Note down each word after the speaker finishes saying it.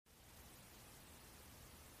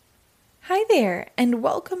Hi there, and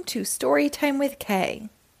welcome to Storytime with Kay.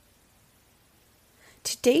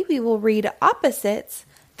 Today we will read Opposites,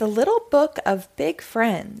 The Little Book of Big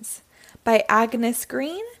Friends by Agnes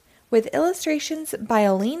Green with illustrations by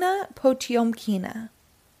Alina Potiomkina.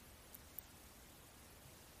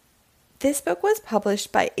 This book was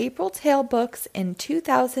published by April Tail Books in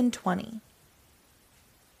 2020.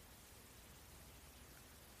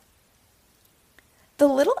 The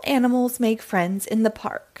little animals make friends in the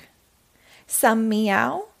park. Some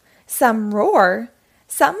meow, some roar,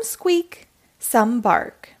 some squeak, some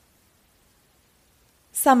bark.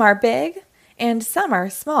 Some are big and some are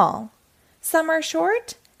small. Some are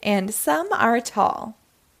short and some are tall.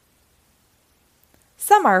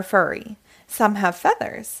 Some are furry, some have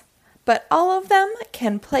feathers, but all of them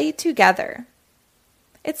can play together.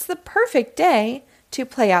 It's the perfect day to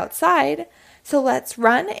play outside, so let's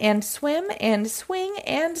run and swim and swing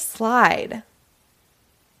and slide.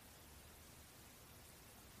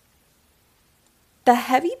 The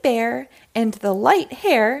heavy bear and the light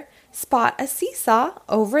hare spot a seesaw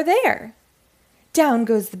over there. Down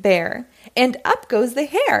goes the bear, and up goes the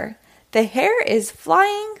hare. The hare is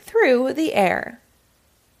flying through the air.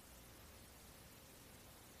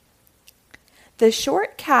 The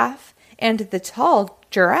short calf and the tall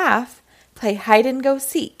giraffe play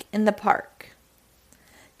hide-and-go-seek in the park.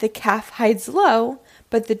 The calf hides low,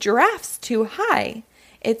 but the giraffe's too high.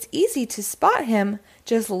 It's easy to spot him,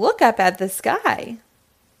 just look up at the sky.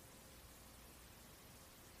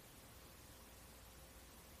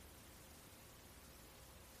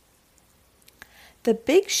 The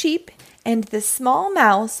big sheep and the small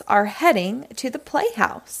mouse are heading to the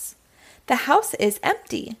playhouse. The house is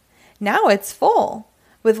empty. Now it's full,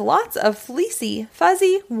 with lots of fleecy,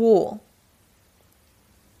 fuzzy wool.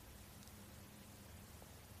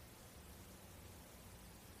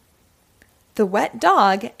 The wet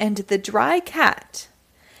dog and the dry cat.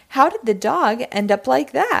 How did the dog end up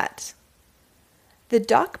like that? The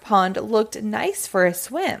duck pond looked nice for a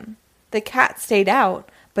swim. The cat stayed out,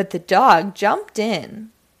 but the dog jumped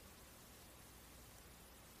in.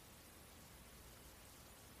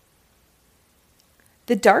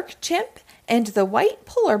 The dark chimp and the white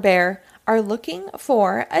polar bear are looking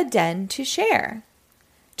for a den to share.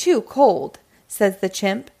 Too cold, says the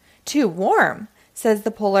chimp. Too warm, says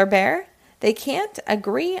the polar bear. They can't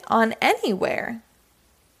agree on anywhere.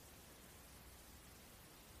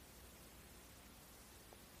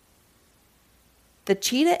 The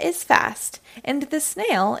cheetah is fast and the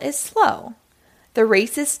snail is slow. The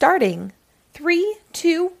race is starting. 3,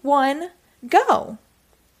 2, 1, go!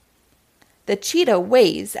 The cheetah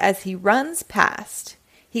waves as he runs past.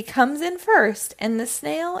 He comes in first and the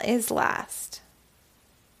snail is last.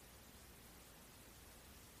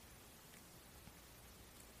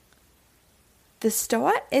 The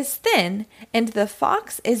stoat is thin and the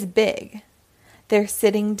fox is big. They're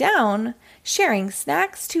sitting down, sharing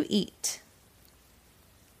snacks to eat.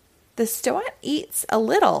 The stoat eats a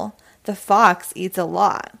little, the fox eats a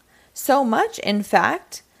lot. So much, in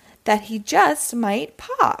fact, that he just might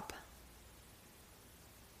pop.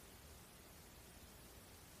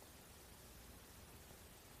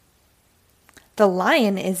 The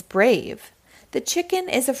lion is brave. The chicken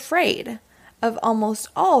is afraid of almost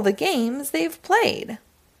all the games they've played.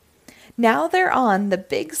 Now they're on the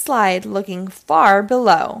big slide looking far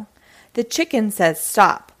below. The chicken says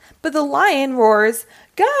stop, but the lion roars,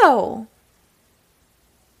 go!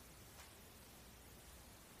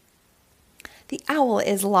 The owl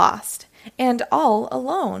is lost and all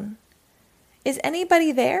alone. Is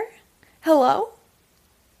anybody there? Hello?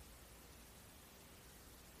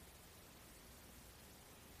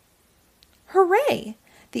 Hooray!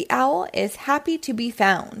 The owl is happy to be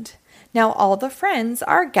found. Now all the friends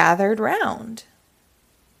are gathered round.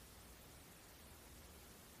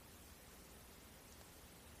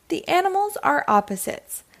 The animals are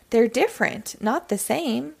opposites. They're different, not the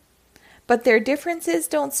same. But their differences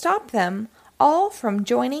don't stop them all from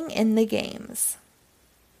joining in the games.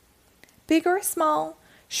 Big or small,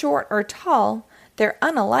 short or tall, they're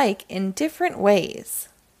unalike in different ways.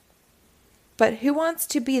 But who wants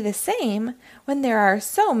to be the same when there are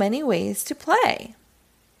so many ways to play?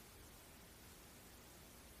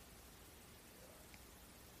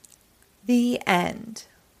 The end.